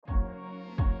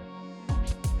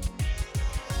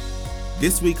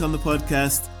This week on the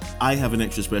podcast, I have an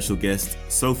extra special guest.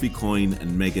 Sophie Coyne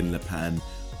and Megan LePan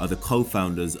are the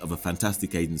co-founders of a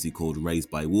fantastic agency called Raised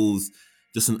by Wolves.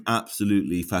 Just an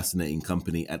absolutely fascinating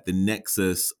company at the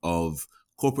nexus of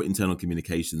corporate internal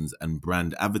communications and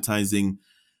brand advertising.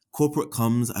 Corporate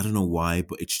comms, I don't know why,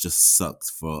 but it's just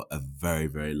sucked for a very,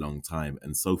 very long time.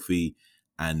 And Sophie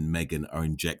and Megan are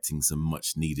injecting some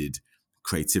much needed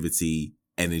creativity,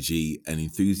 energy, and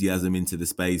enthusiasm into the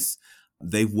space.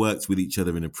 They've worked with each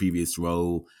other in a previous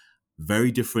role,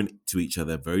 very different to each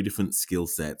other, very different skill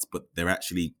sets, but they're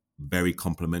actually very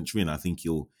complementary. And I think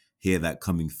you'll hear that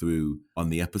coming through on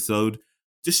the episode.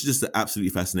 Just an absolutely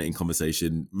fascinating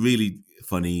conversation, really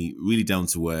funny, really down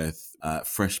to earth,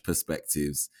 fresh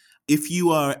perspectives. If you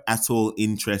are at all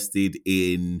interested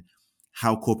in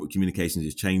how corporate communications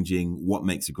is changing, what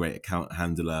makes a great account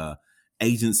handler,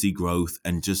 agency growth,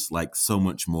 and just like so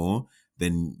much more,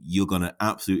 then you're going to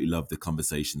absolutely love the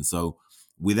conversation. So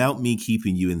without me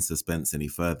keeping you in suspense any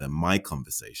further, my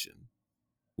conversation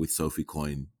with Sophie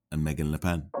Coyne and Megan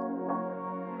LePan.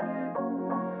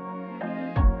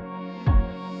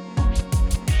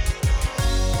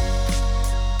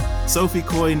 Sophie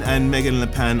Coyne and Megan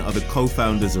LePan are the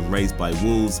co-founders of Raised by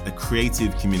Wolves, a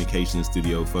creative communication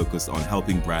studio focused on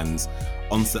helping brands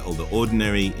unsettle the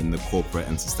ordinary in the corporate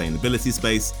and sustainability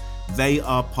space. They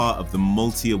are part of the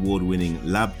multi-award-winning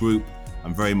Lab Group.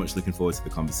 I'm very much looking forward to the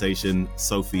conversation.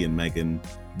 Sophie and Megan,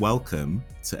 welcome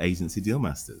to Agency Deal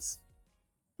Masters.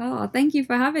 Oh, thank you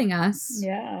for having us.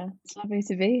 Yeah, it's lovely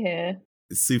to be here.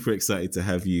 Super excited to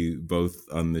have you both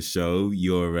on the show.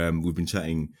 We've been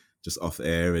chatting just off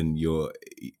air, and your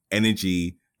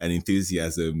energy and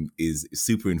enthusiasm is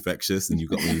super infectious, and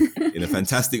you've got me in a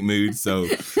fantastic mood. So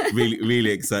really, really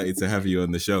excited to have you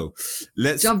on the show.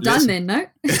 Job done then, no?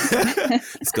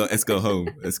 Let's go home.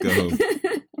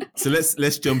 So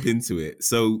let's jump into it.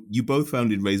 So you both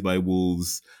founded Raised by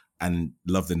Wolves, and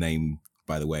love the name,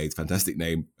 by the way. It's a fantastic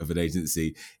name of an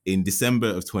agency, in December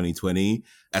of 2020.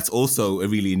 That's also a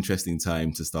really interesting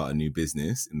time to start a new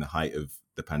business in the height of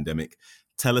the pandemic.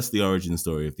 Tell us the origin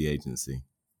story of the agency.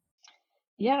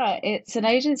 Yeah, it's an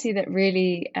agency that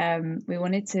really we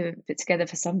wanted to put together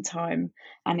for some time,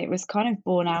 and it was kind of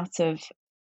born out of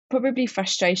probably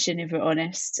frustration, if we're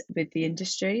honest, with the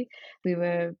industry. We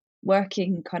were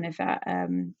working kind of at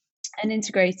an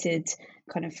integrated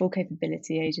kind of full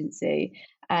capability agency,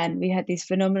 and we had these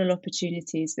phenomenal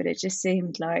opportunities, but it just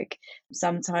seemed like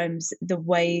sometimes the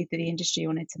way that the industry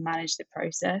wanted to manage the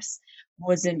process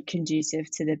wasn't conducive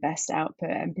to the best output,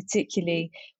 and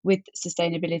particularly with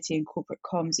sustainability and corporate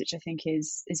comms, which I think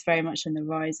is very much on the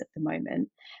rise at the moment.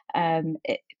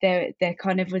 There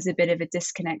kind of was a bit of a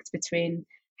disconnect between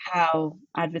how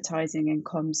advertising and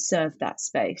comms serve that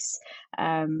space.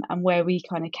 And where we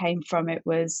kind of came from it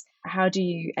was, how do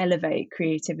you elevate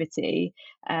creativity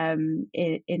in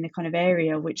the kind of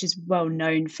area which is well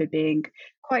known for being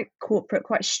quite corporate,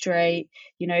 quite straight,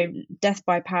 death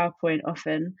by PowerPoint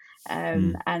often,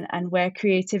 and where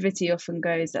creativity often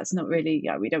goes, that's not really,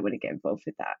 we don't want to get involved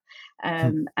with that.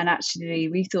 And actually,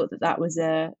 we thought that was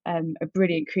a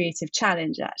brilliant creative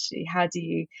challenge. Actually, how do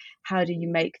you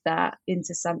make that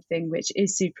into something which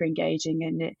is super engaging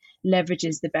and it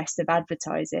leverages the best of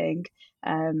advertising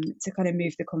to kind of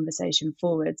move the conversation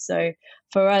forward? So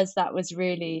for us, that was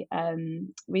really,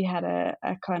 we had a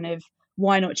kind of,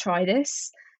 why not try this?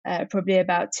 Probably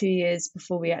about 2 years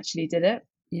before we actually did it.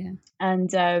 Yeah. And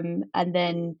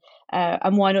then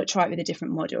why not try it with a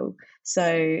different model?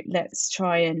 So let's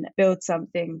try and build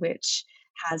something which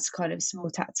has kind of small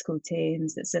tactical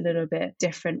teams, that's a little bit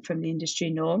different from the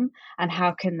industry norm, and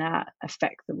how can that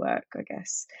affect the work? I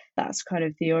guess that's kind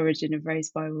of the origin of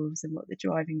Raised by Wolves and what the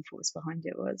driving force behind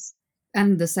it was.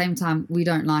 And at the same time, we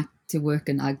don't like to work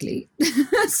in ugly.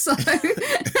 So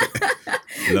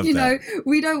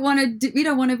we don't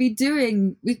want to be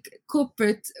doing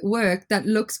corporate work that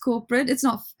looks corporate. It's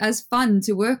not as fun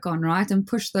to work on, right? And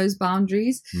push those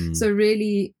boundaries. So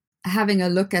really having a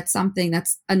look at something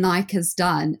that's a Nike has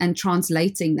done and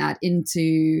translating that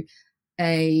into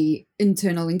a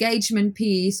internal engagement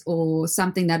piece or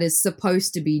something that is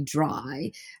supposed to be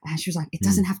dry. And she was like, it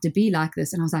doesn't have to be like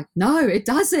this. And I was like, no, it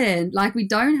doesn't. Like, we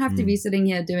don't have to be sitting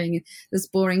here doing this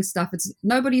boring stuff.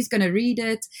 Nobody's going to read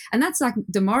it. And that's like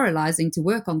demoralizing to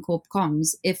work on corp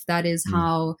comms if that is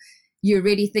how you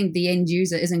really think the end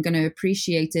user isn't going to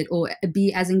appreciate it or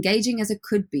be as engaging as it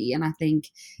could be. And I think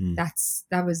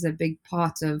that was a big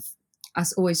part of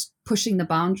us always pushing the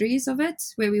boundaries of it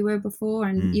where we were before,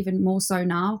 and even more so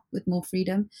now with more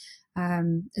freedom.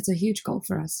 It's a huge goal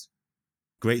for us.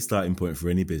 Great starting point for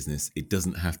any business. It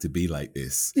doesn't have to be like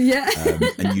this. Yeah.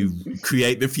 And you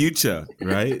create the future,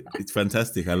 right? It's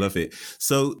fantastic. I love it.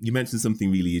 So you mentioned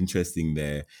something really interesting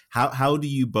there. How do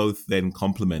you both then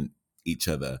complement each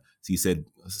other? So you said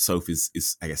Soph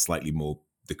is I guess, slightly more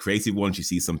the creative one. She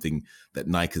sees something that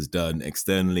Nike has done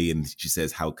externally and she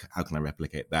says, how can I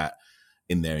replicate that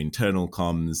in their internal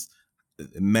comms?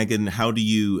 Megan, how do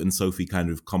you and Sophie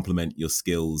kind of complement your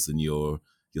skills and your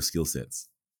skill sets?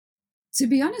 To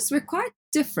be honest, we're quite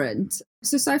different.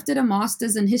 So Soph did a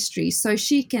master's in history, so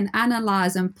she can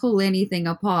analyze and pull anything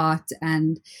apart.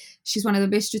 And she's one of the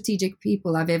best strategic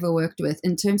people I've ever worked with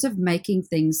in terms of making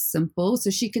things simple. So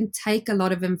she can take a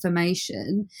lot of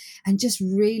information and just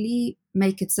really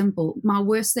make it simple. My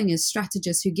worst thing is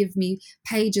strategists who give me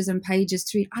pages and pages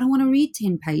to read. I don't want to read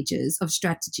 10 pages of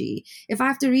strategy. If I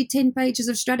have to read 10 pages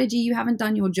of strategy, you haven't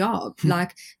done your job.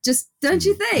 Like, just don't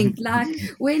you think? Like,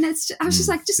 when it's, I was just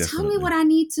like, just definitely. tell me what I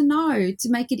need to know to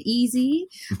make it easy.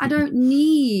 I don't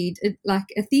need like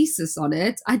a thesis on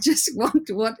it. I just want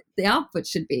what the output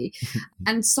should be.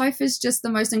 And Soph is just the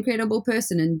most incredible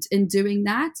person in doing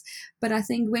that. But I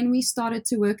think when we started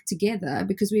to work together,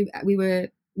 because we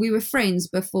were friends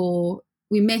before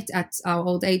we met at our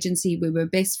old agency, we were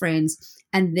best friends.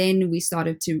 And then we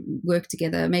started to work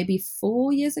together maybe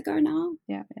 4 years ago now.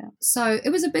 Yeah. So it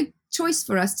was a big choice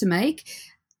for us to make,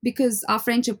 because our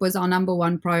friendship was our number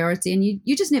one priority, and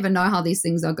you just never know how these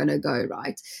things are going to go,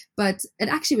 right? But it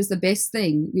actually was the best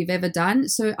thing we've ever done.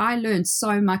 So I learned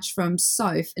so much from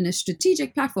Soph in a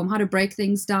strategic platform, how to break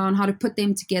things down, how to put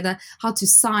them together, how to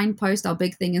signpost. Our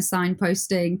big thing is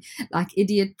signposting, like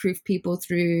idiot-proof people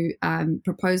through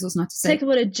proposals, not to say. Take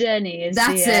what a journey is.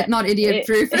 That's it, not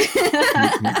idiot-proof. Do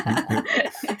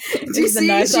you see?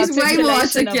 Nice She's way more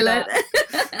articulate.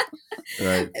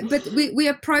 Right. But we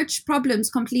approach problems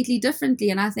completely differently.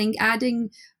 And I think adding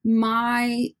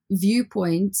my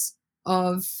viewpoint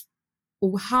of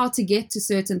how to get to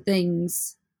certain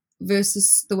things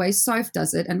versus the way Soph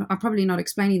does it, and I'm probably not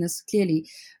explaining this clearly,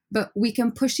 but we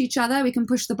can push each other. We can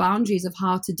push the boundaries of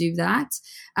how to do that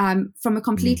from a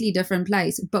completely different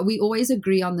place. But we always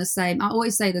agree on the same. I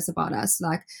always say this about us,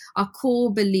 like our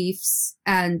core beliefs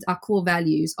and our core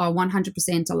values are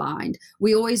 100% aligned.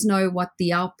 We always know what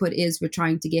the output is we're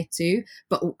trying to get to,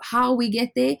 but how we get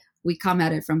there, we come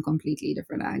at it from completely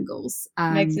different angles.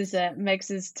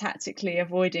 Megs is tactically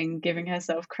avoiding giving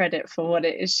herself credit for what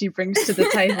it is she brings to the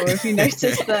table, if you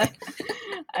notice that.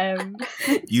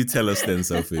 You tell us then,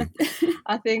 Sophie.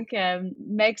 I think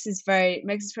Megs is probably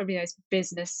the most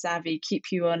business savvy, keep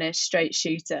you honest, straight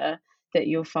shooter that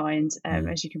you'll find,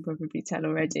 as you can probably tell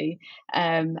already.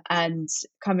 And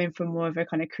coming from more of a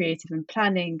kind of creative and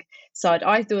planning side,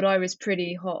 I thought I was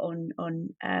pretty hot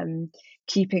on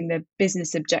keeping the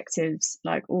business objectives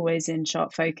like always in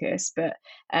sharp focus. But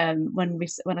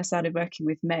when I started working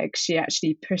with Meg, she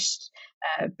actually pushed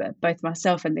both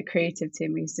myself and the creative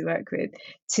team we used to work with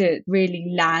to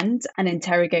really land and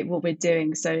interrogate what we're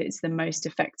doing so it's the most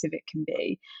effective it can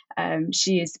be.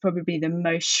 She is probably the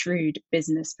most shrewd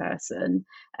business person,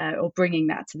 or bringing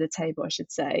that to the table, I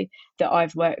should say, that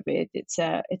I've worked with. It's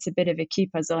a bit of a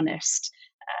keep us honest.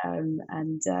 And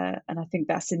I think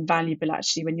that's invaluable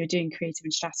actually when you're doing creative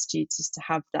and strategy, just to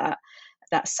have that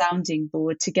sounding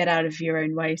board to get out of your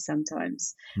own way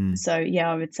sometimes. So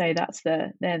yeah, I would say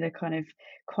they're the kind of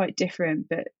quite different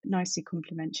but nicely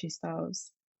complementary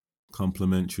styles.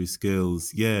 Complementary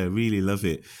skills. Yeah, really love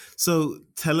it. So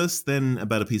tell us then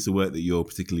about a piece of work that you're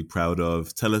particularly proud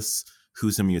of. Tell us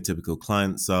who some of your typical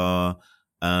clients are.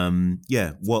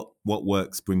 What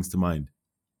work springs to mind?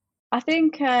 I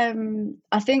think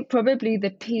probably the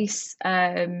piece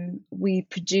we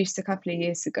produced a couple of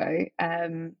years ago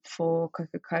for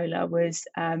Coca-Cola was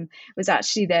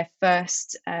actually their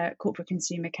first corporate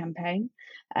consumer campaign,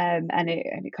 and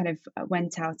it kind of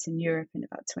went out in Europe in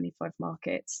about 25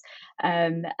 markets,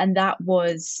 and that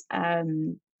was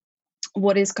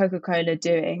what is Coca-Cola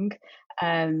doing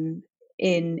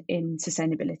in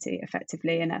sustainability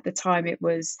effectively. And at the time it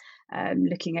was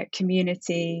looking at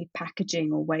community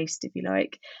packaging or waste, if you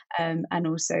like, and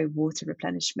also water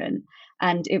replenishment.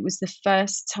 And it was the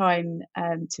first time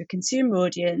to a consumer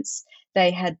audience they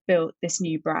had built this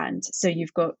new brand. So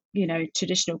you've got,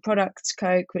 traditional products,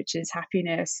 Coke, which is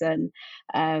happiness and,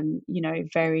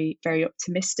 very, very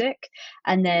optimistic.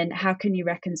 And then how can you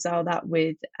reconcile that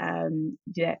with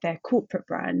their corporate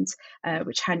brand,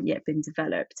 which hadn't yet been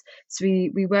developed? So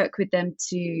we work with them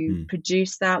to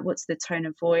produce that. What's the tone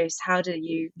of voice? How do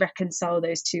you reconcile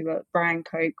those two, brand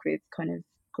Coke with kind of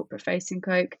corporate facing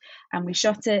Coke, and we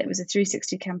shot it. It was a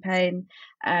 360 campaign,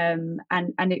 and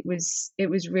it was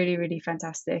really, really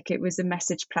fantastic. It was a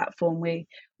message platform.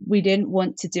 We didn't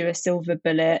want to do a silver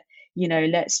bullet,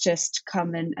 let's just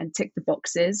come and tick the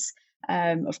boxes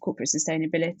of corporate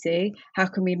sustainability. How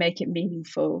can we make it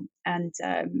meaningful? And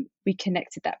we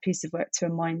connected that piece of work to a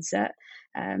mindset.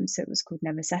 So it was called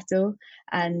Never Settle,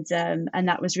 and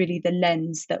that was really the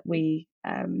lens that we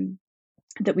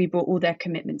brought all their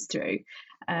commitments through.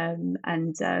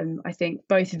 I think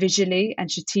both visually and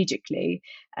strategically,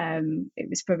 it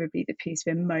was probably the piece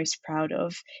we're most proud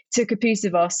of. Took a piece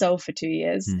of our soul for 2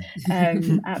 years,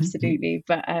 absolutely,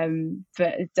 but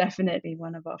definitely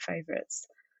one of our favorites.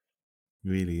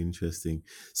 Really interesting.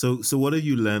 So what have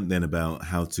you learned then about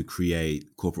how to create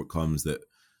corporate comms that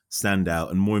stand out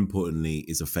and, more importantly,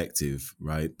 is effective,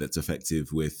 right? That's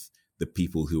effective with the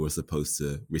people who are supposed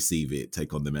to receive it,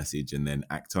 take on the message, and then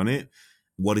act on it.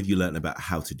 What have you learned about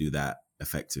how to do that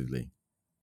effectively?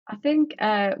 I think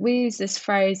we use this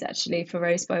phrase actually for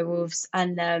Raised by Wolves,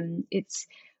 and it's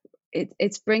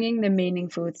bringing the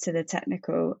meaningful to the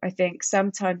technical. I think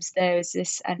sometimes there is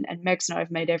this, and Megs and I have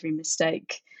made every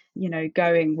mistake,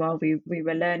 going while we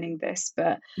were learning this,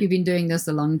 but you've been doing this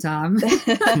a long time.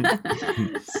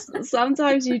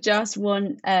 Sometimes you just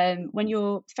want, when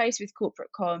you're faced with corporate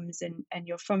comms and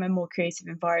you're from a more creative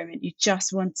environment, you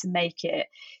just want to make it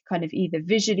kind of either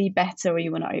visually better, or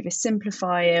you want to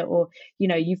oversimplify it, or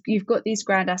you've got these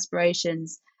grand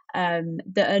aspirations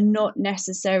that are not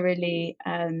necessarily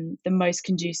the most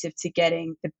conducive to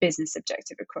getting the business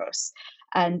objective across.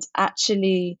 And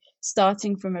actually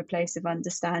starting from a place of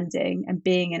understanding and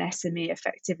being an SME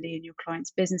effectively in your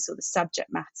client's business or the subject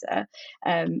matter.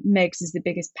 Megs is the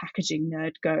biggest packaging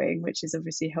nerd going, which is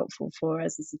obviously helpful for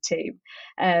us as a team.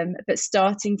 But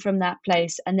starting from that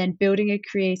place and then building a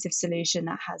creative solution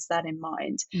that has that in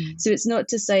mind. So it's not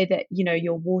to say that,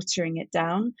 you're watering it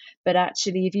down, but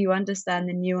actually if you understand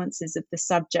the nuances of the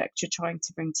subject you're trying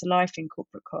to bring to life in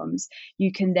corporate comms,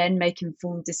 you can then make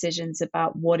informed decisions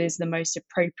about what is the most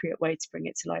appropriate way to bring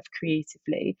it to life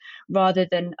creatively, rather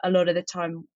than a lot of the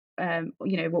time,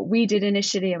 what we did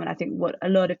initially. I mean, I think what a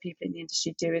lot of people in the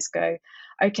industry do is go,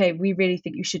 okay, we really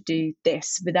think you should do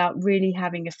this, without really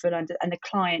having a full and the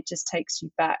client just takes you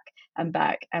back and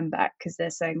back and back, because they're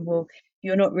saying, well,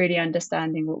 you're not really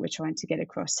understanding what we're trying to get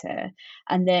across here.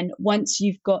 And then once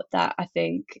you've got that, I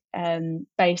think,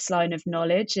 baseline of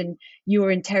knowledge, and you're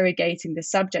interrogating the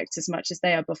subject as much as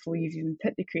they are before you've even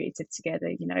put the creative together,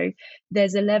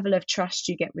 there's a level of trust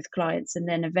you get with clients, and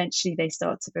then eventually they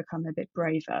start to become a bit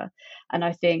braver. And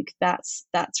I think that's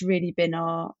really been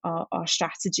our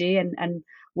strategy, and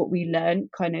what we learned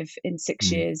kind of in 6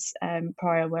 years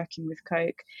prior working with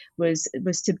Coke was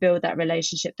to build that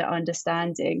relationship, that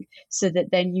understanding, so that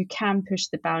then you can push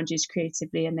the boundaries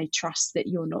creatively, and they trust that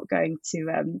you're not going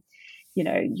to,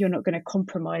 you're not going to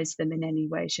compromise them in any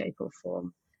way, shape or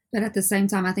form. But at the same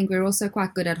time, I think we're also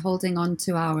quite good at holding on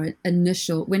to our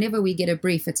initial, whenever we get a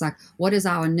brief, it's like, what is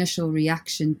our initial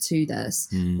reaction to this?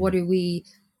 What do we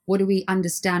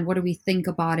understand? What do we think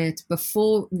about it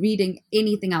before reading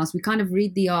anything else? We kind of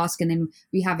read the ask and then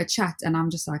we have a chat, and I'm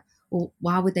just like, well,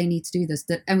 why would they need to do this?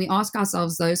 And we ask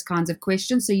ourselves those kinds of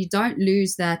questions, so you don't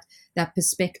lose that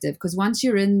perspective, because once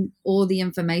you're in all the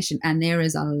information, and there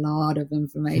is a lot of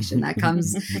information that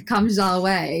comes our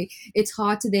way, it's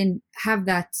hard to then have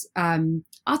that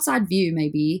outside view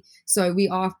maybe. So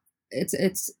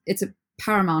it's a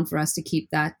paramount for us to keep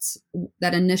that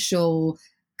initial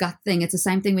gut thing. It's the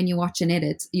same thing when you watch an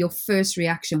edit. Your first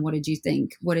reaction, what did you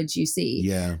think? What did you see?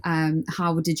 Yeah.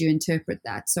 How did you interpret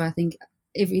that? So I think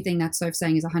everything that Soph's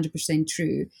saying is 100%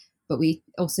 true, but we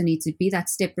also need to be that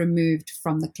step removed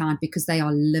from the client, because they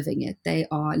are living it. They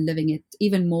are living it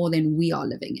even more than we are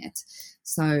living it.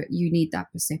 So you need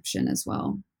that perception as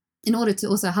well in order to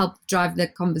also help drive the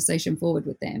conversation forward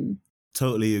with them.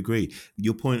 Totally agree.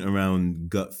 Your point around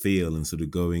gut feel and sort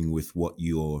of going with what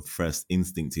your first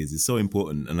instinct is so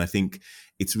important. And I think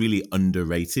it's really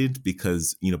underrated,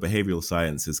 because, behavioral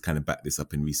science has kind of backed this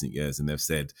up in recent years, and they've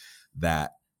said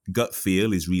that gut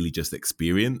feel is really just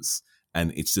experience,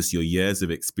 and it's just your years of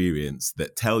experience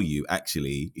that tell you,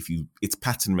 actually, it's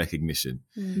pattern recognition.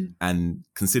 And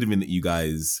considering that you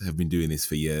guys have been doing this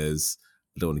for years,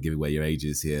 I don't want to give away your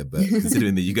ages here, but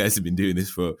considering that you guys have been doing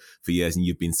this for years, and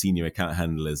you've been senior account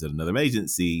handlers at another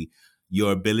agency,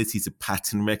 your ability to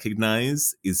pattern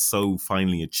recognize is so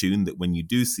finely attuned that when you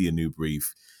do see a new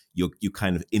brief, you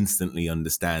kind of instantly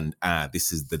understand,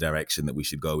 this is the direction that we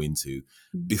should go into,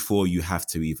 before you have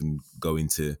to even go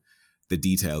into the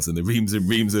details and the reams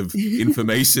of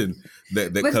information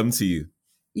that come to you.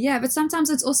 Yeah, but sometimes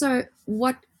it's also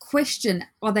what question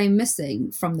are they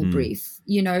missing from the brief,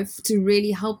 to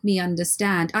really help me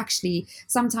understand. Actually,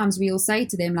 sometimes we'll say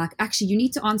to them, like, actually, you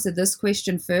need to answer this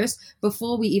question first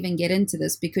before we even get into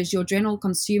this, because your general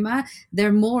consumer,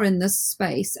 they're more in this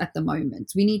space at the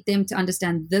moment. We need them to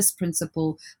understand this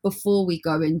principle before we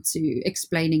go into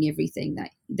explaining everything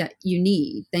that you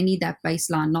need. They need that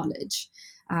baseline knowledge.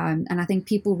 And I think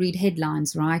people read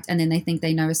headlines, right? And then they think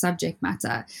they know a subject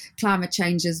matter. Climate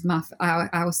change is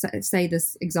I will say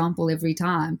this example every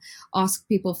time. Ask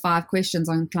people 5 questions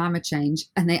on climate change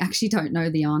and they actually don't know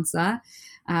the answer.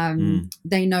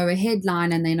 They know a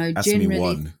headline and they know Ask generally. Me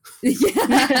one.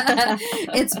 Yeah,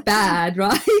 it's bad,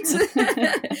 right?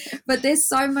 But there's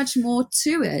so much more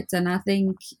to it. And I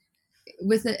think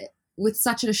with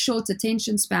such a short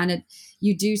attention span,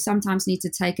 you do sometimes need to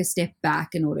take a step back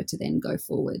in order to then go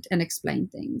forward and explain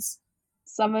things.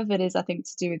 Some of it is, I think,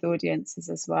 to do with audiences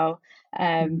as well,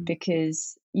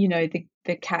 because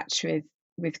the catch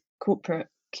with corporate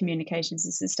communications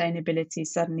and sustainability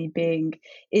suddenly being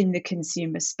in the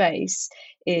consumer space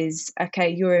is, okay,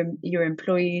 your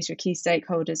employees, your key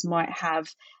stakeholders might have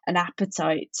an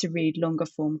appetite to read longer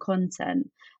form content,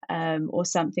 or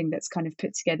something that's kind of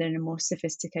put together in a more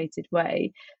sophisticated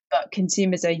way. But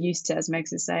consumers are used to, as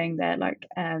Megs was saying there, like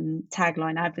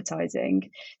tagline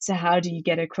advertising. So how do you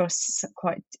get across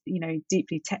quite,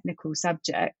 deeply technical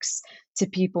subjects to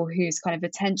people whose kind of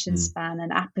attention span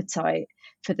and appetite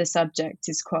for the subject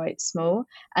is quite small,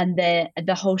 and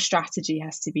the whole strategy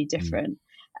has to be different.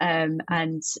 And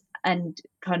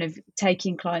kind of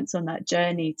taking clients on that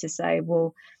journey to say,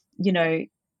 well,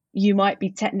 you might be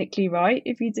technically right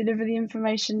if you deliver the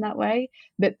information that way,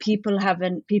 but people have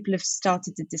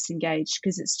started to disengage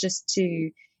because it's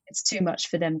too much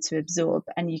for them to absorb,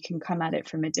 and you can come at it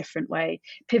from a different way.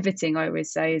 Pivoting, I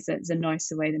always say, is a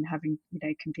nicer way than having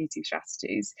competing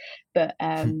strategies. But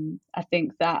I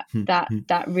think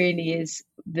that really is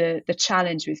the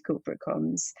challenge with corporate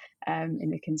comms in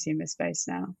the consumer space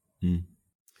now.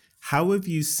 How have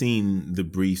you seen the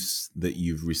briefs that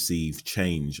you've received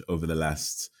change over the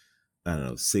last,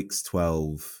 6,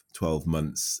 12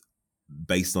 months,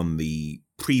 based on the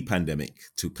pre-pandemic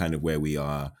to kind of where we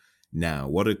are now?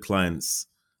 What are clients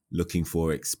looking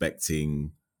for,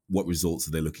 expecting? What results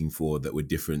are they looking for that were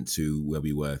different to where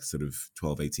we were sort of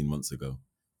 12, 18 months ago?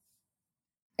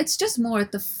 It's just more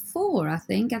at the fore, I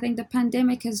think. I think the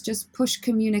pandemic has just pushed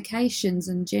communications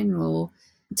in general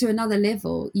to another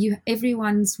level.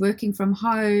 Everyone's working from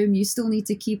home. You still need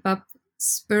to keep up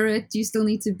spirit. You still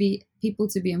need people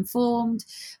to be informed.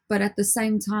 But at the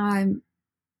same time,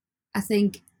 I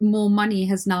think more money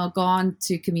has now gone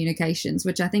to communications,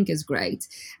 which I think is great.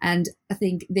 And I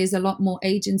think there's a lot more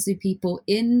agency people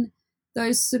in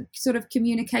those sort of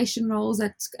communication roles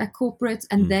at corporate,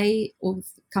 and they all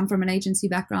come from an agency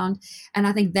background. And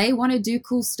I think they want to do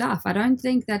cool stuff. I don't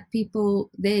think that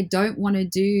people there don't want to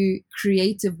do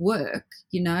creative work,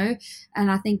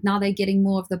 and I think now they're getting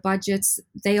more of the budgets.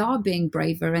 They are being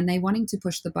braver and they're wanting to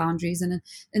push the boundaries. And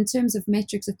in terms of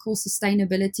metrics, of course,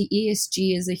 sustainability,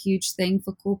 ESG is a huge thing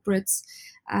for corporates.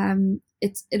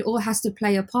 It all has to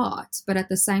play a part, but at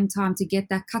the same time, to get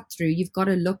that cut through, you've got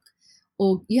to look,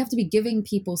 or you have to be giving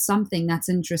people something that's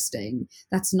interesting,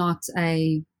 that's not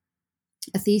a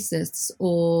thesis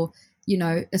or,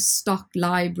 a stock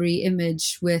library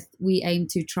image with, we aim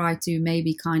to try to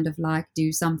maybe kind of like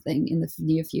do something in the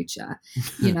near future.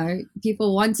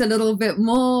 People want a little bit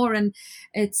more. And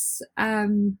it's, I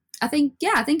think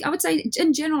I would say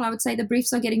in general, the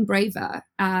briefs are getting braver.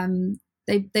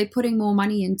 They're putting more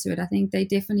money into it. I think they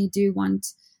definitely do want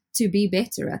to be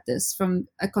better at this from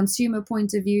a consumer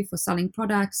point of view, for selling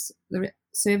products,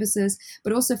 services,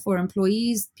 but also for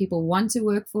employees. People want to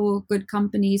work for good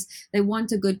companies. They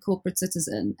want a good corporate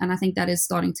citizen. And I think that is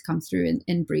starting to come through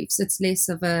in briefs. It's less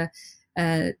of a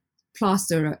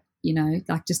plaster,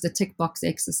 like just a tick box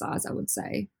exercise, I would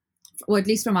say, or at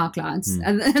least from our clients.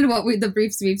 And the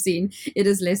briefs we've seen, it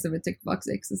is less of a tick box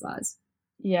exercise.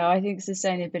 Yeah, I think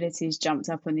sustainability has jumped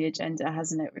up on the agenda,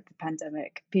 hasn't it, with the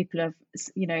pandemic? People have,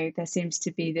 there seems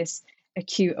to be this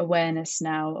acute awareness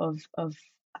now of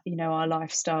our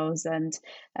lifestyles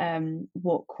and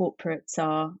what corporates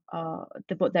are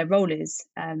what their role is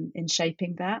in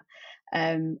shaping that.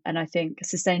 And I think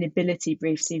sustainability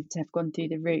briefs seem to have gone through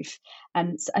the roof.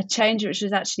 And a change which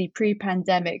was actually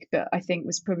pre-pandemic, but I think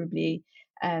was probably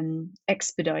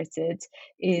expedited,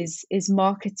 is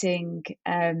marketing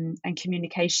and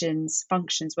communications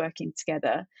functions working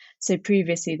together. So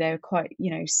previously they were quite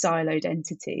siloed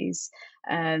entities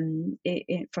from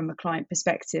a client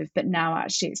perspective, but now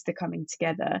actually it's the coming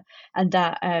together. And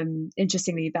that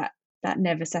interestingly, that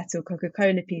Never Settle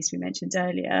Coca-Cola piece we mentioned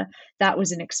earlier, that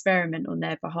was an experiment on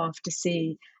their behalf to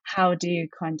see how do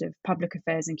kind of public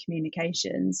affairs and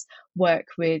communications work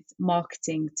with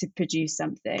marketing to produce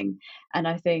something. And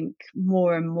I think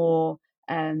more and more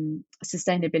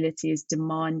sustainability is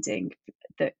demanding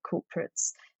that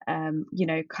corporates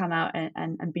come out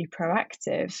and be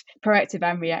proactive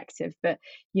and reactive, but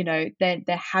they're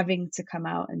having to come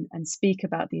out and speak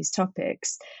about these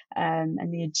topics, and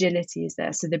the agility is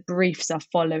there, so the briefs are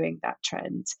following that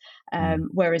trend,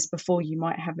 whereas before you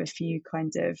might have a few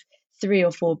kind of 3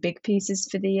 or 4 big pieces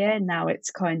for the year. Now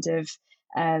it's kind of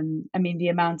the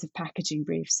amount of packaging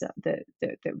briefs that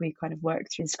we kind of work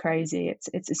through is crazy.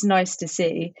 It's nice to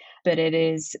see, but it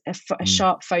is a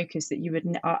sharp focus that you would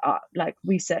like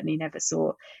we certainly never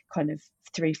saw kind of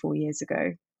 3-4 years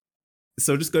ago.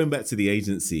 So just going back to the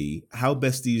agency, how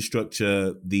best do you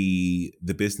structure the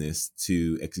business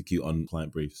to execute on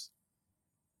client briefs?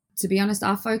 To be honest,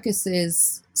 our focus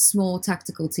is small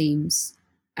tactical teams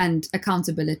and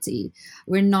accountability.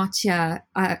 We're not here,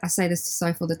 I say this to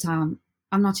Soph all the time,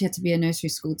 I'm not here to be a nursery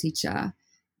school teacher.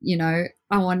 I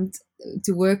want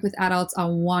to work with adults. I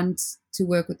want to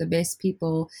work with the best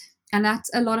people. And that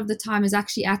a lot of the time is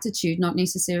actually attitude, not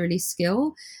necessarily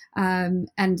skill. And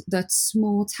that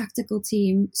small tactical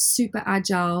team, super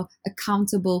agile,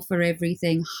 accountable for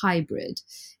everything, hybrid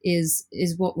is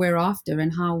what we're after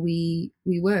and how we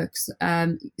work.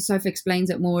 Soph explains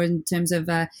it more in terms of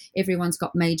everyone's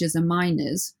got majors and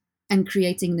minors, and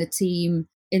creating the team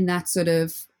in that sort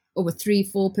of or a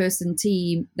 3-4 person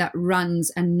team that runs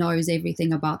and knows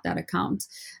everything about that account.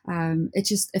 It's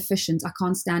just efficient. I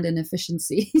can't stand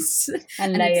inefficiencies.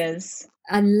 And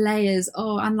layers.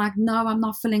 Oh, I'm like, no, I'm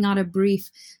not filling out a brief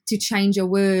to change a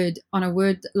word on a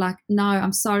word. Like, no,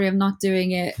 I'm sorry, I'm not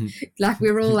doing it. Like,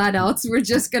 we're all adults. We're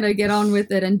just going to get on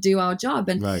with it and do our job.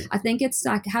 And right. I think it's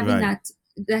like having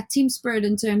that team spirit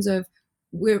in terms of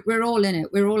we're all in it.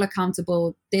 We're all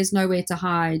accountable. There's nowhere to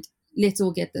hide. Let's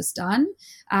all get this done.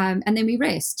 And then we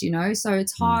rest, so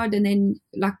it's hard, and then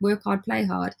like work hard, play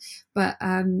hard. But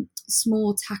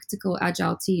small tactical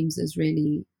agile teams is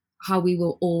really how we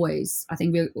will always, I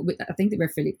think we're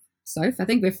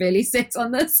fairly set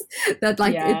on this, that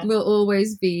it will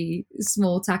always be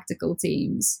small tactical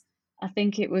teams. I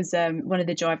think it was one of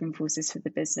the driving forces for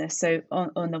the business. So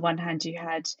on the one hand, you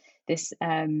had this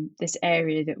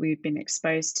area that we've been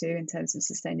exposed to in terms of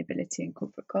sustainability and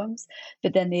corporate comms,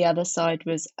 but then the other side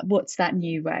was, what's that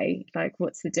new way? Like,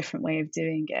 what's the different way of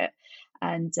doing it?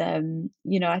 And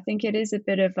I think it is a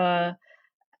bit of a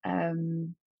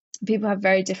people have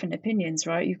very different opinions,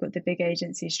 right? You've got the big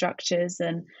agency structures,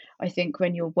 and I think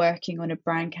when you're working on a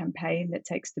brand campaign that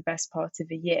takes the best part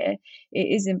of a year, it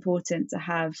is important to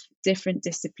have different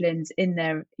disciplines in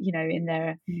their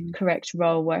correct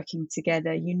role working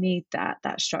together. You need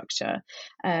that structure,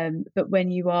 but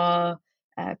when you are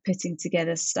putting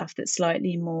together stuff that's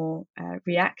slightly more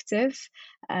reactive,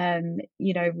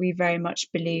 we very much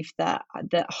believe that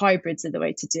hybrids are the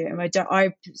way to do it. And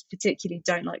I particularly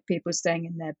don't like people staying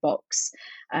in their box.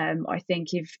 I think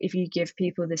if you give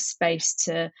people the space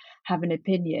to have an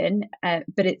opinion,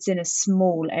 but it's in a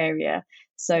small area.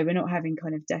 So we're not having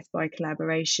kind of death by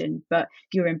collaboration, but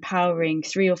you're empowering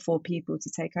 3 or 4 people to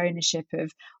take ownership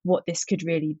of what this could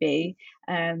really be.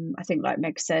 I think, like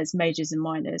Meg says, majors and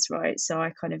minors, right? So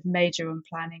I kind of major on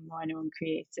planning, minor on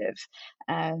creative.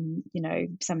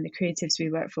 Some of the creatives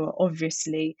we work for,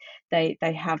 obviously, they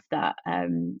have that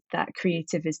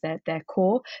creative as their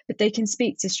core, but they can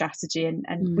speak to strategy,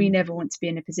 and we never want to be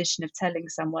in a position of telling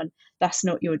someone that's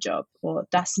not your job or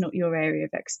that's not your area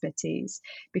of expertise,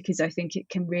 because I think it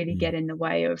can really get in the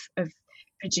way of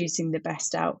producing the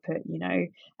best output,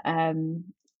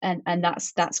 and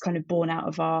that's kind of born out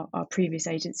of our previous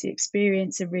agency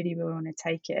experience, and really we want to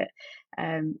take it,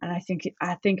 and I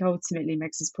think ultimately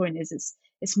Meg's point is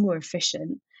it's more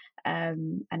efficient,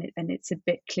 and it's a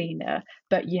bit cleaner,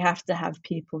 but you have to have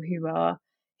people who are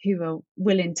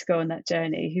willing to go on that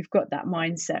journey, who've got that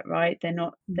mindset, right? They're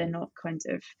not kind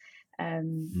of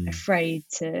afraid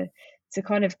to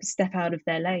kind of step out of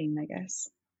their lane, I guess,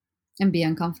 and be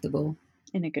uncomfortable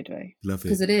in a good way. Love it.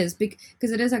 Because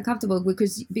it is uncomfortable,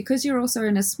 because you're also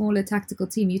in a smaller tactical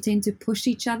team. You tend to push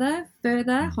each other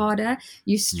further, harder.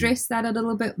 You stress that a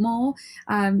little bit more,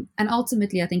 and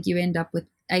ultimately, I think you end up with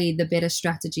the better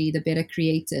strategy, the better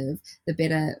creative, the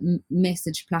better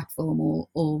message platform,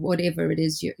 or whatever it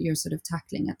is you're sort of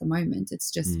tackling at the moment. It's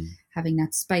just having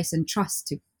that space and trust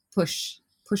to push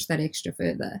that extra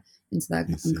further into that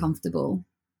uncomfortable.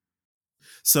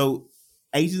 So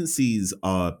agencies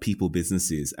are people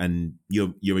businesses, and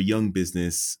you're a young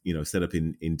business, set up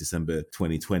in December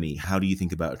 2020. How do you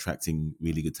think about attracting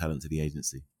really good talent to the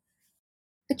agency?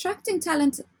 Attracting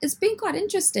talent has been quite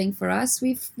interesting for us.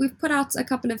 We've put out a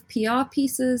couple of PR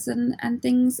pieces and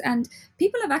things, and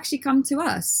people have actually come to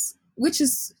us, which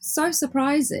is so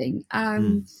surprising.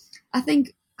 I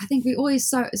think we always,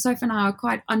 Sophie and I are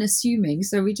quite unassuming,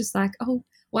 so we just like, oh,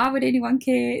 why would anyone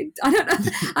care? I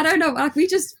don't know. Like we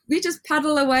just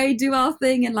paddle away, do our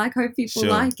thing, and like hope people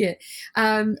like it.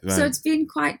 Right. So it's been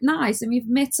quite nice, and we've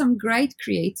met some great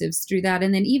creatives through that,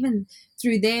 and then even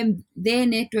through their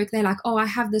network, they're like, oh, I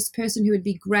have this person who would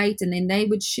be great, and then they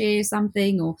would share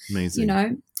something, or amazing.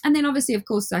 And then obviously, of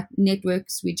course, like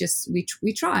networks, we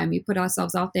try and we put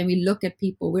ourselves out there and we look at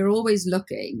people. We're always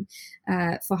looking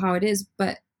for how it is,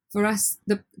 but for us,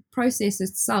 the process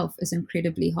itself is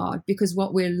incredibly hard because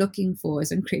what we're looking for is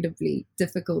incredibly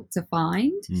difficult to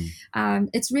find.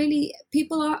 It's really,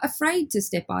 people are afraid to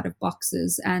step out of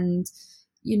boxes and,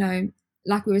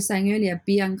 like we were saying earlier,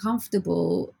 be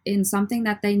uncomfortable in something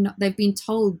that they've been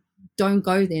told, don't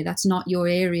go there. That's not your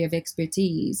area of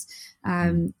expertise.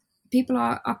 People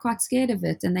are quite scared of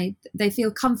it, and they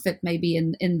feel comfort maybe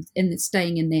in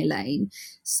staying in their lane.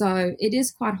 So it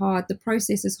is quite hard. The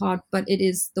process is hard, but it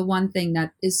is the one thing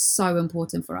that is so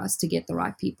important for us to get the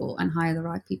right people and hire the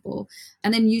right people,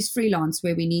 and then use freelance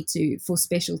where we need to for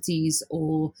specialties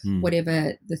or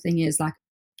whatever the thing is. Like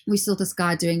we saw this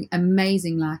guy doing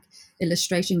amazing like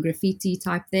illustration graffiti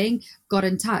type thing, got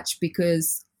in touch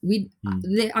because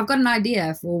I've got an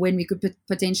idea for when we could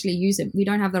potentially use it. We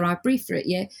don't have the right brief for it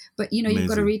yet, but amazing. You've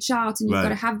got to reach out and you've got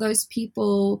to have those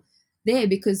people there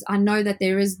because I know that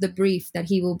there is the brief that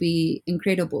he will be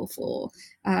incredible for.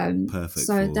 Perfect.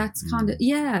 So that's kind of,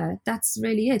 that's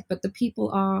really it. But the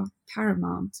people are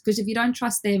paramount because if you don't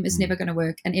trust them, it's never going to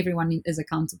work, and everyone is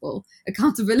accountable.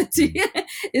 Accountability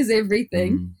is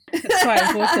everything. That's quite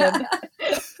important.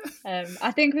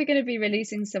 I think we're going to be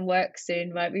releasing some work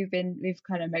soon, right? We've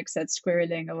kind of, Meg said,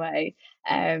 squirreling away,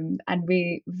 and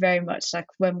we very much like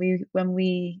when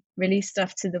we release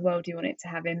stuff to the world, you want it to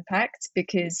have impact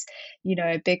because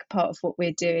a big part of what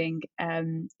we're doing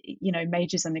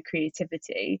majors on the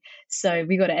creativity, so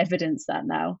we got to evidence that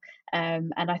now,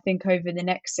 and I think over the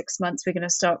next 6 months we're going to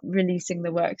start releasing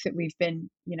the work that we've been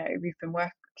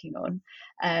working on,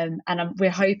 and we're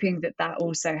hoping that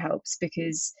also helps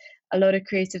because a lot of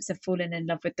creatives have fallen in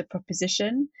love with the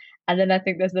proposition, and then I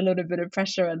think there's a little bit of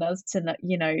pressure on us to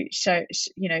show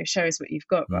us what you've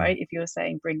got, right? If you're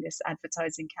saying bring this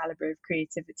advertising caliber of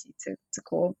creativity to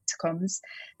comms,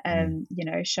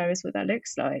 show us what that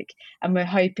looks like, and we're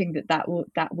hoping that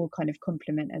will kind of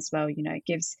complement as well. It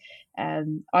gives.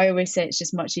 I always say it's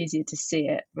just much easier to see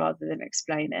it rather than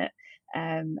explain it,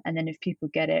 and then if people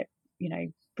get it,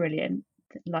 brilliant,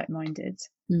 like-minded.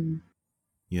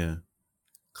 Yeah.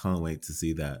 Can't wait to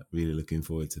see that. Really looking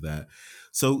forward to that.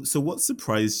 So what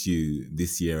surprised you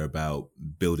this year about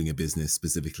building a business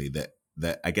specifically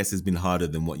that I guess has been harder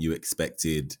than what you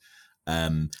expected,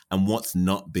 and what's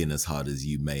not been as hard as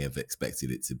you may have expected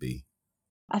it to be?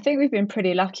 I think we've been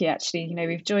pretty lucky, actually.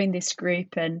 We've joined this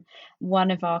group, and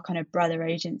one of our kind of brother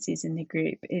agencies in the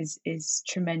group is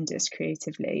tremendous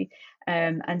creatively,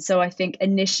 and so I think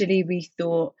initially we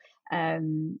thought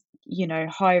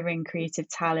hiring creative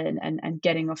talent and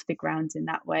getting off the ground in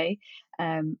that way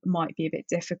might be a bit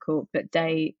difficult, but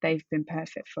they've been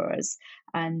perfect for us,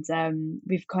 and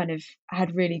we've kind of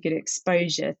had really good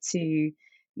exposure to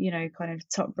kind of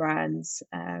top brands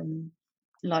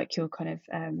like your kind of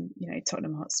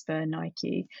Tottenham Hotspur,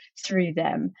 Nike, through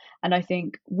them. And I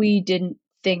think we didn't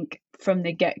think from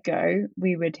the get-go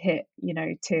we would hit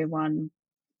tier one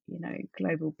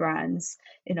global brands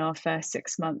in our first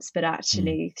 6 months, but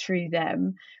actually through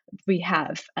them we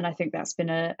have, and I think that's been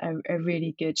a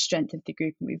really good strength of the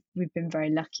group, and we've been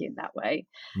very lucky in that way.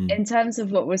 In terms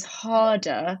of what was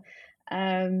harder,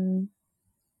 Megs?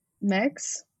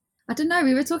 I don't know,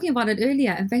 we were talking about it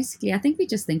earlier, and basically I think we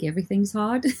just think everything's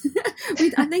hard.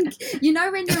 I think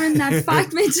when you're in that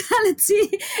fight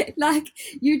mentality, like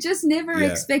you just never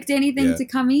expect anything to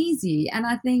come easy, and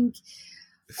I think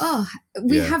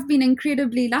we have been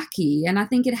incredibly lucky, and I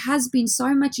think it has been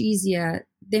so much easier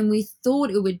than we thought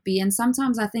it would be. And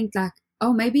sometimes I think like,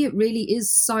 maybe it really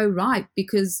is so right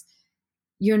because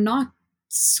you're not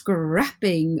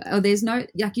scrapping, or there's no,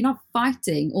 like, you're not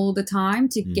fighting all the time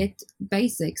to get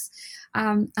basics.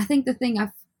 I think the thing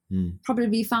I've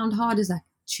probably found hard is like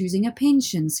choosing a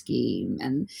pension scheme,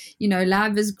 and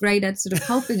Lav is great at sort of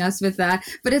helping us with that,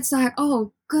 but it's like,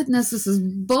 oh goodness, this is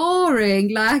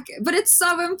boring, but it's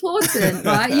so important,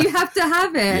 right? You have to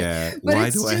have it. But why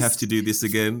do I have to do this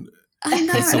again? I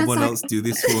know. Can someone else do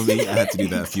this for me? I had to do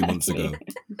that a few months ago.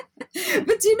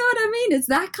 But do you know what I mean? It's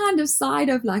that kind of side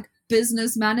of like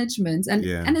business management, and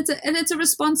it's a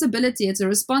responsibility. It's a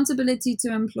responsibility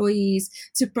to employees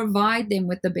to provide them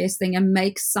with the best thing and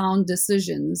make sound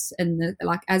decisions and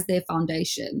like as their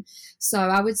foundation. So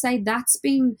I would say that's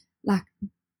been like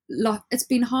it's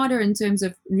been harder in terms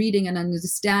of reading and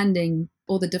understanding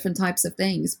all the different types of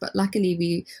things, but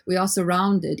luckily we are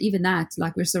surrounded, even that,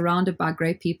 like we're surrounded by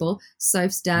great people.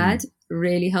 Soph's dad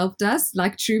really helped us,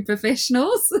 like true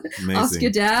professionals. Amazing. Ask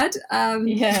your dad.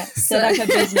 Set up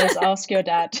a business, ask your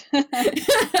dad.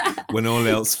 When all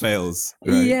else fails,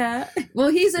 right? Yeah, well,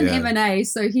 he's an M&A,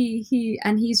 so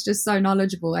he's just so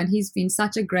knowledgeable, and he's been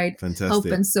such a great help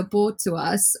and support to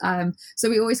us. So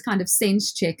we always kind of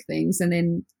sense check things, and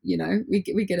then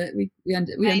we get it. We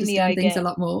understand things a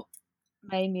lot more.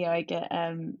 Mainly I get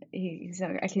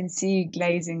I can see you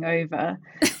glazing over,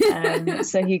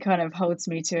 so he kind of holds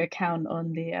me to account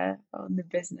on the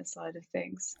business side of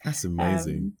things. That's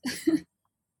amazing.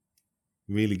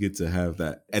 Really good to have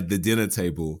that at the dinner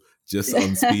table, just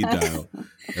on speed dial.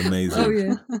 Amazing. Oh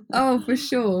yeah. Oh, for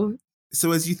sure.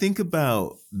 So as you think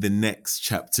about the next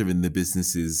chapter in the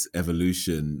business's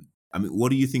evolution, I mean, what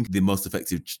do you think the most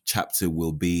effective chapter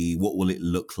will be? What will it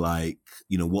look like?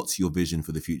 What's your vision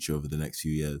for the future over the next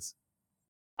few years?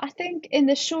 I think in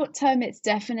the short term, it's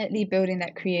definitely building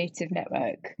that creative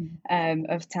network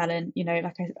of talent.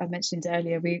 Like I mentioned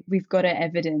earlier, we've got to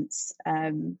evidence,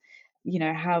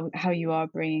 how you are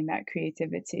bringing that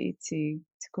creativity to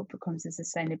corporate comms and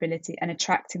sustainability, and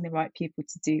attracting the right people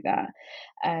to do that.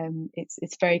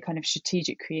 It's very kind of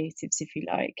strategic creatives, if you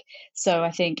like. So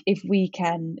I think if we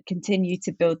can continue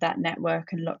to build that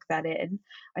network and lock that in,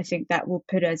 I think that will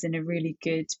put us in a really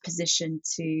good position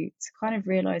to kind of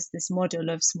realize this model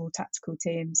of small tactical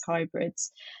teams,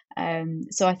 hybrids.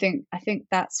 So I think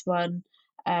that's one.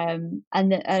 And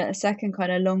a second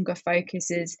kind of longer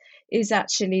focus is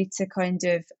actually to kind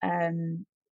of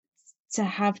to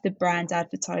have the brand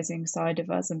advertising side of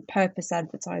us and purpose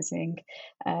advertising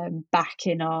back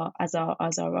in our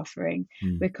offering.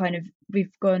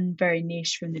 We've gone very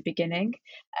niche from the beginning,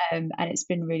 and it's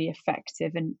been really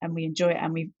effective, and we enjoy it,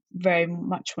 and we very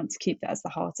much want to keep that as the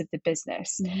heart of the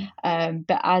business.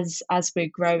 But as we're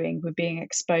growing, we're being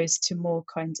exposed to more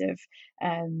kind of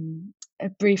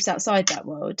briefs outside that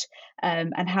world,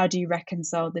 and how do you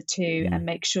reconcile the two and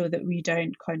make sure that we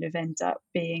don't kind of end up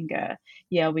being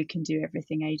we can do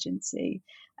everything agency.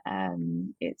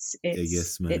 It's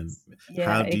yes, ma'am.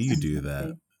 How do you do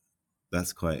that?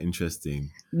 That's quite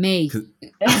interesting. Me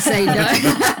say no.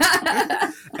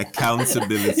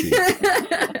 Accountability.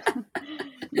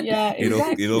 Yeah,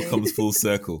 exactly. It all comes full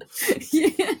circle.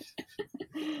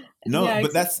 No, Yeah,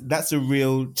 but that's a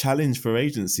real challenge for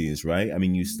agencies, right? I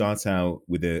mean, you start out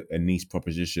with a niche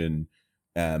proposition,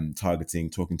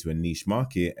 talking to a niche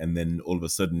market, and then all of a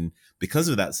sudden, because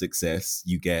of that success,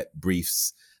 you get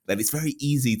briefs that it's very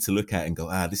easy to look at and go,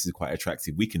 this is quite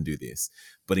attractive, we can do this.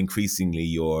 But increasingly,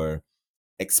 you're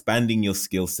expanding your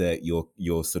skill set,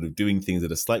 you're sort of doing things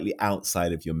that are slightly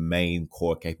outside of your main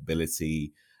core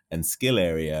capability and skill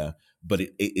area, but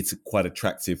it's quite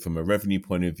attractive from a revenue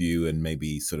point of view and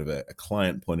maybe sort of a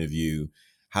client point of view.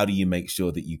 How do you make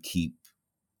sure that you keep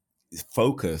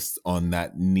focused on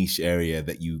that niche area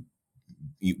that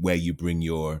where you bring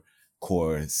your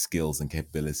core skills and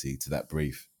capability to that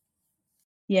brief?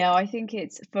 Yeah, I think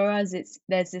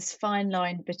there's this fine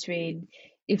line between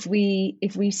if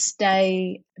we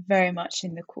stay very much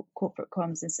in the corporate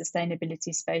comms and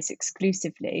sustainability space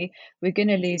exclusively, we're going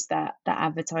to lose that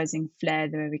advertising flair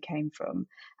where we came from.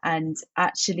 And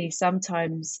actually,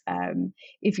 sometimes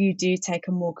if you do take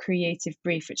a more creative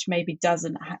brief, which maybe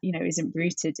isn't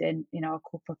rooted in our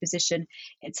core proposition,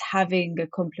 it's having a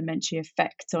complementary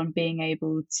effect on being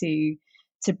able to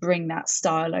bring that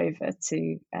style over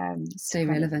to stay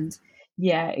relevant.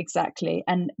 Yeah, exactly.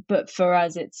 But for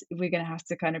us, we're going to have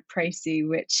to kind of see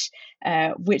which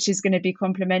is going to be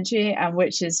complementary and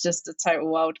which is just a total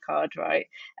wild card, right?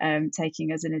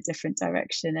 Taking us in a different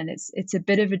direction, and it's a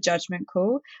bit of a judgment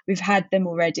call. We've had them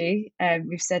already.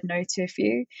 We've said no to a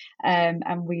few, and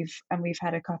we've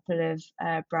had a couple of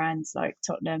brands like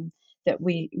Tottenham that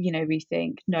we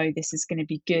think, no, this is going to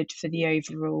be good for the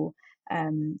overall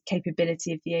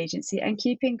capability of the agency and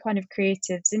keeping kind of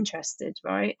creatives interested,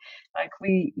 right? Like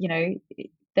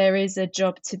there is a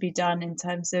job to be done in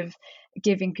terms of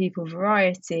giving people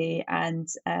variety and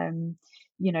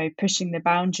pushing the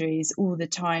boundaries all the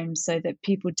time so that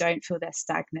people don't feel they're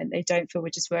stagnant. They don't feel we're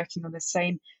just working on the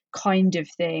same kind of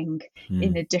thing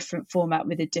in a different format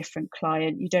with a different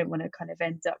client. You don't want to kind of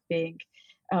end up being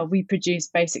we produce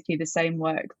basically the same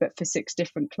work, but for 6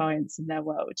 different clients in their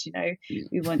world.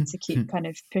 We want to keep kind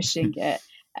of pushing it.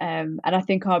 And I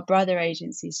think our brother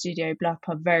agency, Studio Blup,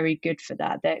 are very good for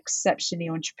that. They're exceptionally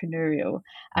entrepreneurial,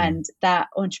 and that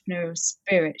entrepreneurial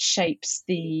spirit shapes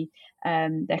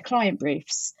their client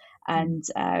briefs. And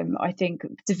I think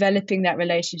developing that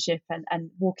relationship and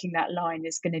walking that line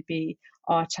is going to be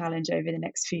our challenge over the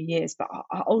next few years. But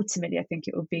ultimately, I think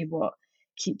it will be what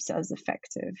keeps us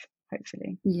effective,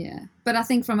 hopefully. Yeah. But I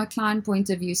think from a client point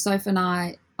of view, Soph and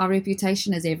I, our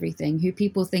reputation is everything. Who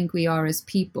people think we are as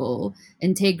people,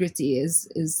 integrity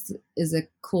is a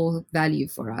core value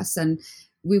for us. And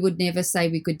we would never say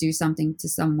we could do something to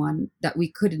someone that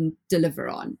we couldn't deliver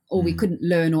on, or we couldn't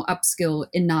learn or upskill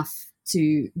enough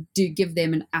to give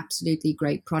them an absolutely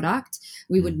great product.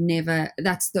 We would never,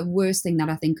 that's the worst thing that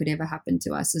I think could ever happen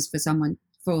to us, is for someone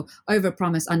for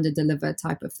overpromise, underdeliver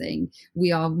type of thing.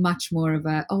 We are much more of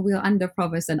we'll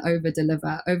underpromise and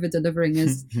overdeliver. Overdelivering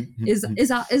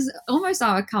is almost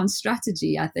our account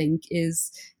strategy. I think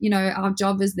is, our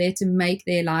job is there to make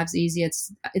their lives easier.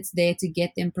 It's there to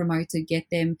get them promoted, give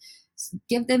them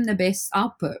the best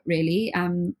output, really.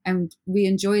 And we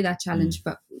enjoy that challenge.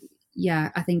 But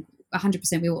yeah, I think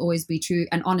 100% we will always be true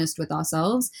and honest with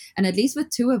ourselves. And at least with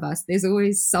 2 of us, there's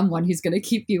always someone who's going to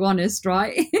keep you honest,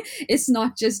 right? It's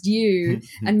not just you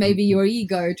and maybe your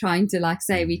ego trying to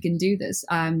say we can do this.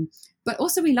 But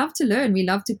also we love to learn. We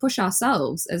love to push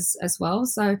ourselves as well.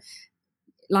 So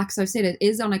like I said, it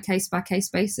is on a case-by-case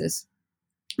basis.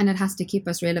 And it has to keep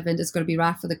us relevant. It's got to be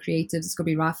right for the creatives. It's got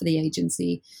to be right for the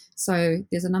agency. So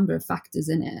there's a number of factors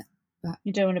in it. But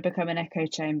you don't want to become an echo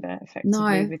chamber, effectively.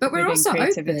 No, but we're also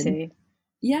creativity. Open.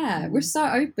 Yeah, we're so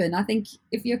open. I think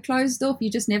if you're closed off, you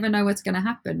just never know what's going to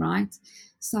happen, right?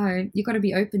 So you've got to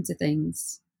be open to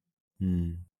things.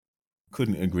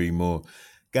 Couldn't agree more.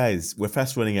 Guys, we're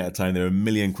fast running out of time. There are a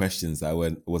million questions that I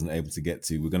wasn't able to get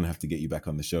to. We're going to have to get you back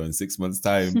on the show in 6 months'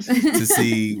 time to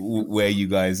see where you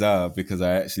guys are, because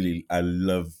I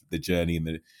love the journey and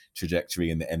the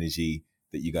trajectory and the energy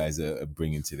that you guys are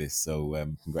bringing to this. So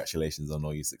congratulations on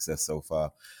all your success so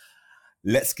far.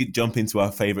 Let's jump into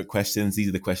our favorite questions. These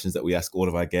are the questions that we ask all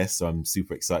of our guests. So I'm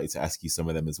super excited to ask you some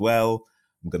of them as well.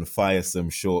 I'm going to fire some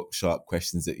short, sharp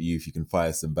questions at you. If you can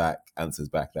fire some answers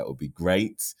back, that would be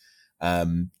great.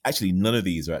 Actually, none of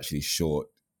these are actually short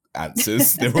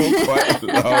answers. They're all quite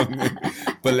long,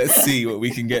 but let's see what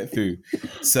we can get through.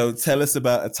 So tell us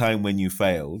about a time when you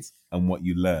failed and what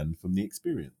you learned from the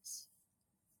experience.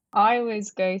 I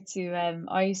always go to,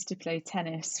 I used to play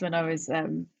tennis when I was a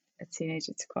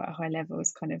teenager to quite a high level. It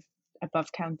was kind of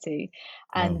above county.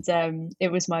 And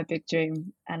it was my big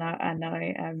dream. And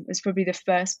it was probably the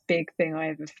first big thing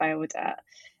I ever failed at.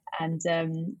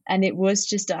 And it was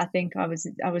just, I think I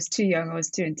was too young. I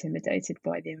was too intimidated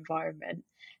by the environment.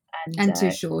 And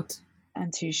too short.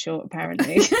 And too short,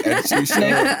 apparently. And too short.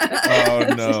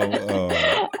 Oh, no.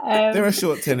 Oh. There are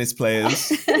short tennis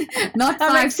players. Not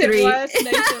 5'3". Makes it worse,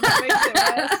 Nathan. That makes it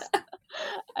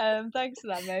worse. Thanks for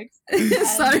that, Megs.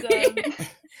 Sorry.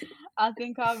 I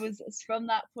think I was, from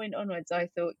that point onwards, I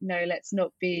thought, no, let's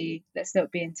not be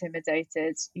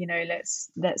intimidated.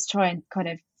 Let's try and kind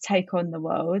of take on the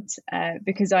world,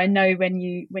 because I know when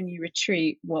you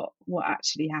retreat, what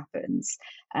actually happens,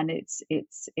 and it's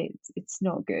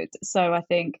not good. So I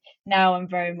think now I'm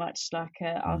very much like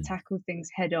I'll tackle things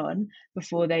head on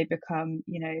before they become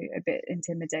a bit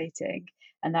intimidating,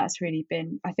 and that's really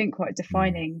been, I think, quite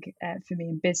defining for me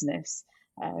in business.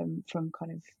 From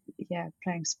kind of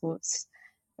playing sports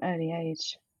early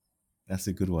age. That's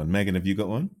a good one. Megan, have you got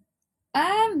one?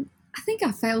 I think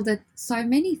I failed at so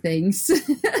many things.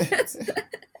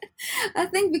 I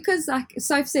think because, like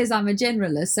Soph says, I'm a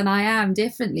generalist, and I am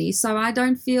definitely. So I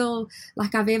don't feel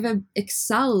like I've ever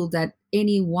excelled at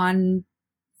any one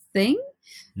thing.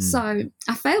 So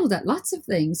I failed at lots of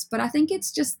things, but I think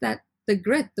it's just that the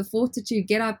grit, the fortitude,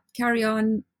 get up, carry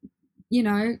on,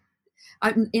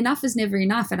 enough is never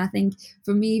enough. And I think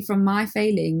for me, from my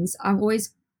failings, I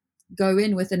always go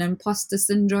in with an imposter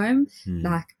syndrome.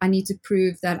 Like, I need to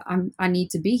prove that I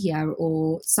need to be here,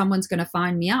 or someone's going to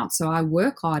find me out. So I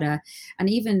work harder. And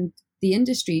even the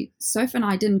industry, Soph and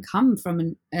I didn't come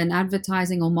from an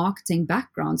advertising or marketing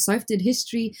background. Soph did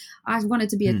history. I wanted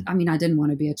to be I didn't want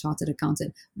to be a chartered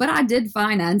accountant, but I did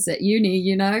finance at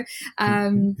uni, so I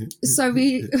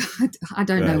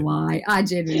don't know why. I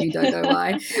genuinely don't know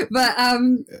why. But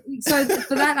so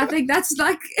for that, I think that's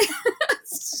like,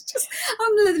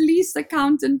 I'm the least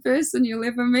accountant person you'll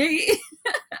ever meet.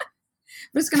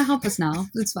 But it's going to help us now.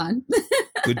 It's fine.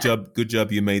 Good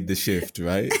job. You made the shift,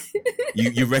 right?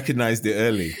 You recognized it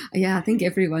early. Yeah, I think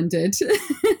everyone did.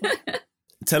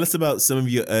 Tell us about some of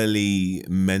your early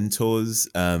mentors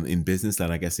in business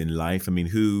and I guess in life. I mean,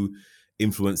 who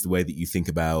influenced the way that you think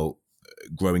about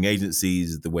growing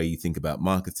agencies, the way you think about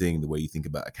marketing, the way you think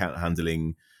about account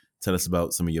handling? Tell us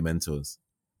about some of your mentors.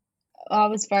 I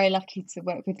was very lucky to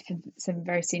work with some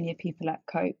very senior people at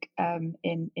Coke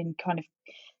in kind of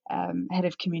head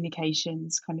of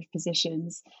communications kind of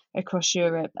positions across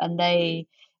Europe, and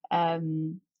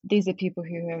these are people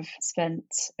who have spent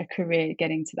a career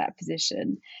getting to that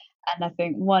position. And I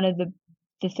think one of the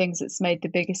things that's made the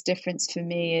biggest difference for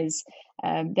me is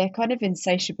they're kind of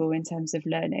insatiable in terms of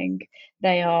learning.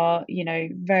 They are,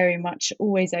 very much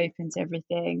always open to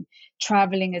everything,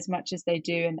 traveling as much as they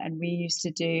do, and we used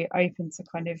to do, open to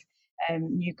kind of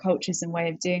new cultures and way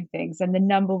of doing things. And the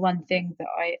number one thing that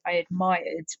I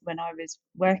admired when I was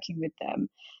working with them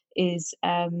is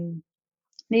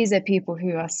these are people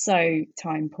who are so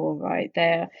time poor, right?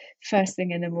 They're first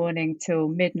thing in the morning till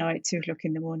midnight, 2 o'clock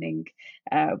in the morning,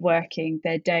 working.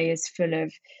 Their day is full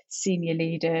of senior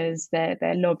leaders. They're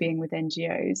lobbying with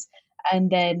NGOs,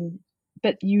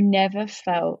 but you never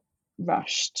felt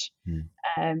rushed. You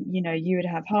would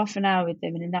have half an hour with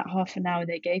them, and in that half an hour,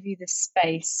 they gave you the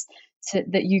space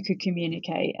that you could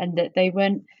communicate, and that they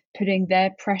weren't putting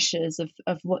their pressures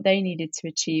of what they needed to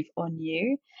achieve on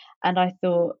you. And I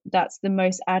thought that's the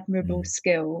most admirable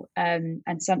skill, and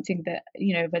something that,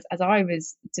 as I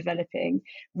was developing,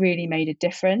 really made a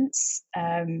difference,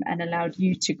 and allowed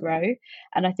you to grow.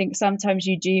 And I think sometimes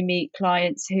you do meet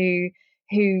clients who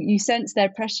you sense their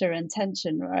pressure and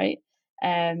tension, right?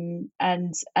 And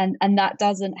that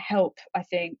doesn't help, I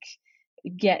think,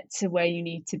 get to where you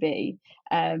need to be.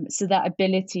 So that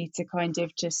ability to kind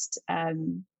of just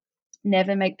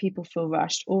never make people feel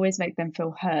rushed, always make them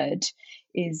feel heard,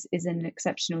 is an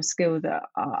exceptional skill that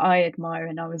I admire,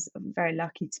 and I was very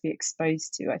lucky to be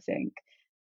exposed to, I think.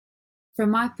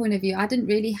 From my point of view, I didn't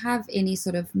really have any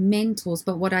sort of mentors,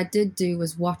 but what I did do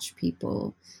was watch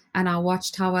people, and I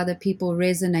watched how other people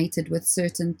resonated with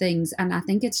certain things. And I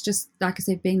think it's just, like I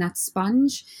said, being that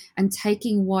sponge and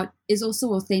taking what is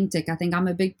also authentic. I think I'm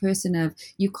a big person of,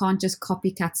 you can't just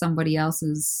copycat somebody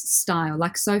else's style.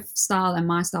 Like Soph's style and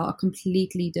my style are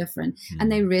completely different,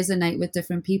 and they resonate with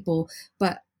different people.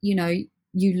 But,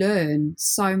 you learn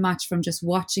so much from just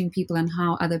watching people and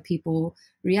how other people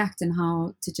react and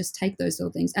how to just take those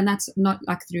little things. And that's not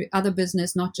like through other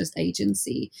business, not just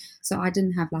agency. So I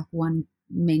didn't have like one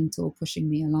mentor pushing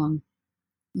me along.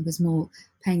 It was more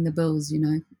paying the bills, You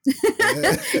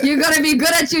got to be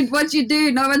good at what you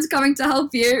do. No one's coming to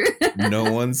help you.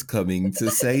 No one's coming to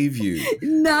save you.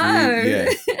 No.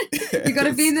 You got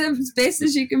to be the best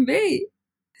as you can be.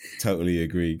 Totally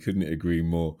agree. Couldn't agree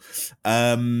more.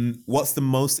 What's the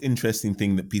most interesting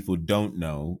thing that people don't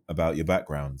know about your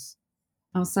backgrounds?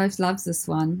 Oh, Soph loves this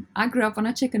one. I grew up on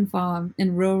a chicken farm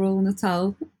in rural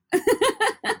Natal.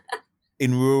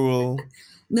 In rural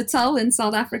Natal in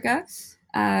South Africa.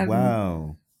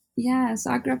 Wow. Yeah,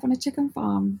 so I grew up on a chicken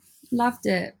farm. Loved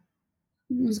it.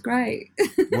 It was great.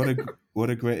 What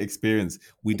a great experience.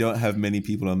 We don't have many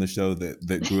people on the show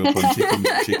that grew up on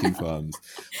chicken farms.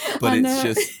 But it's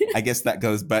just, I guess that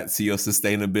goes back to your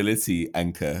sustainability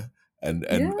anchor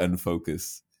and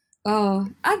focus. Oh,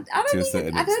 I don't to a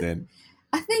certain extent.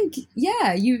 I think,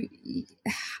 you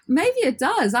maybe it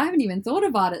does. I haven't even thought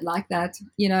about it like that.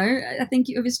 I think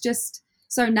it was just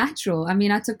so natural. I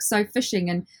mean, I took Soph fishing,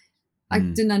 and I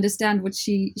didn't understand what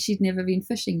she'd never been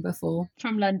fishing before.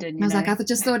 From London, I was like, I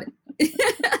just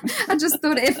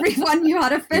thought everyone knew how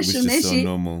to fish, and then so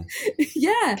normal.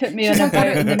 Yeah, put me on a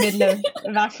boat in the middle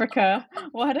of Africa.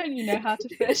 Why don't you know how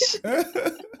to fish?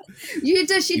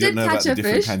 She did catch a fish.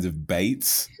 Different kinds of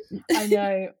baits. I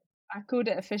know. I called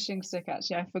it a fishing stick.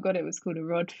 Actually, I forgot it was called a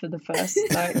rod for the first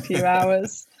few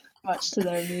hours, much to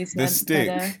their amusement. The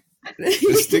stick,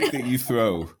 the stick that you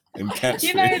throw and catch.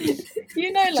 You know,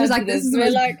 she was like, "This is we're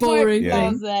like boring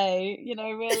thing."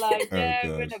 We're like,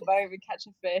 we're in a boat, we catch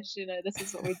a fish. This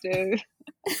is what we do.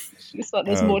 It's like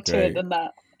there's more to it than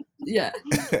that. Yeah.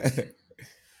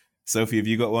 Sophie, have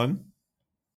you got one?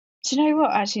 Do you know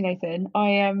what? Actually, Nathan,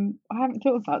 I haven't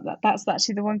thought about that. That's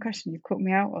actually the one question you've caught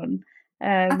me out on.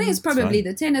 I think it's probably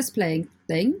the tennis playing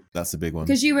thing. That's a big one.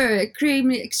 Because you were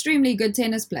an extremely good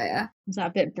tennis player. Is that a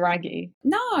bit braggy?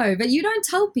 No, but you don't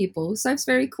tell people. Soph's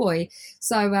very coy.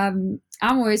 So I'm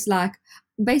always like,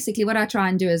 basically what I try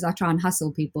and do is I try and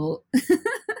hustle people.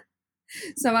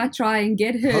 So I try and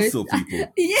get her. Hustle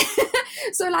people? Yeah.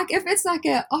 So like if it's like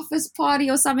an office party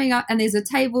or something and there's a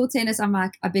table tennis, I'm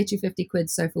like, I bet you 50 quid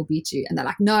Soph will beat you. And they're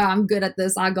like, no, I'm good at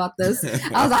this. I got this.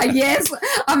 I was like, yes,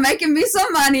 I'm making me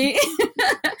some money.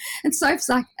 And Soph's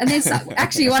like, and then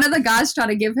actually one of the guys tried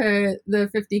to give her the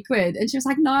 50 quid and she was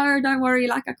like, no, don't worry.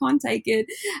 Like I can't take it.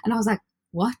 And I was like,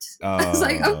 what? I was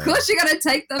like, of course you're going to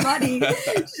take the money.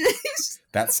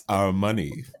 That's our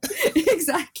money.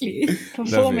 Exactly.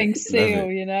 Performing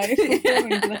seal, you know.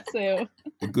 Performing the seal.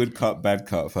 A good cop, bad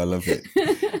cop. I love it.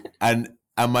 And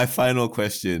my final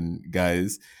question,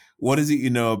 guys, what is it you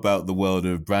know about the world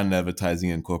of brand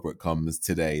advertising and corporate comms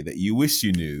today that you wish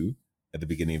you knew at the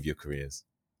beginning of your careers?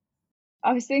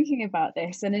 I was thinking about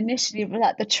this, and initially,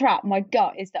 like the trap, my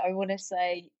gut is that I want to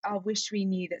say, I wish we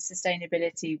knew that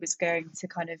sustainability was going to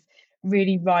kind of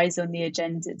really rise on the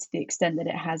agenda to the extent that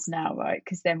it has now, right?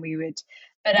 Because then we would,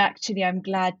 but actually, I'm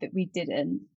glad that we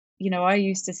didn't. You know, I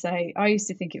used to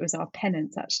think it was our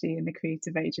penance actually in the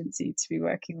creative agency to be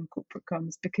working on corporate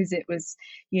comms because it was,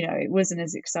 you know, it wasn't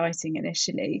as exciting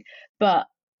initially. But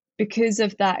because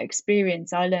of that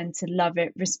experience, I learned to love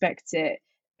it, respect it,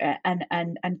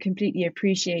 and completely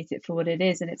appreciate it for what it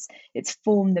is, and it's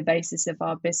formed the basis of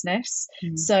our business.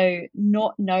 So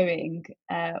not knowing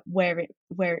where it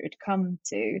would come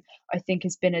to, I think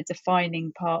has been a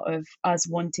defining part of us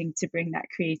wanting to bring that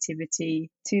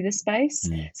creativity to the space.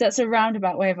 So that's a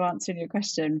roundabout way of answering your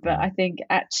question, but I think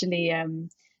actually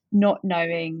not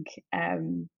knowing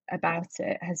about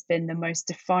it has been the most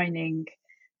defining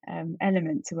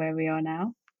element to where we are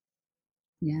now.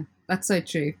 Yeah, that's so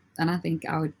true. And I think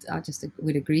I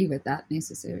would agree with that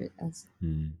necessarily.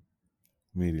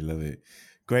 Really love it.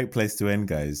 Great place to end,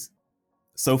 guys.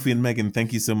 Sophie and Megan,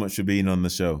 thank you so much for being on the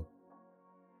show.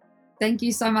 Thank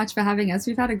you so much for having us.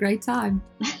 We've had a great time.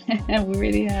 We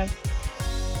really have.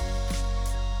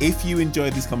 If you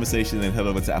enjoyed this conversation, then head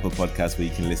over to Apple Podcasts where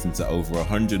you can listen to over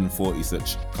 140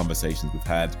 such conversations we've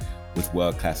had with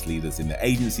world-class leaders in the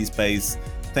agency space.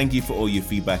 Thank you for all your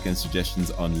feedback and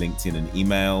suggestions on LinkedIn and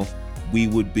email. We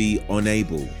would be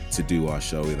unable to do our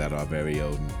show without our very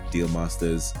own Deal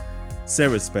Masters.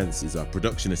 Sarah Spence is our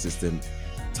production assistant.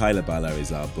 Tyler Ballard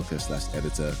is our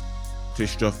booker/editor.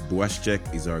 Krzysztof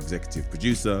Błaszczyk is our executive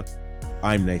producer.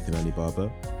 I'm Nathan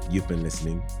Alibaba. You've been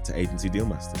listening to Agency Deal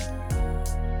Masters.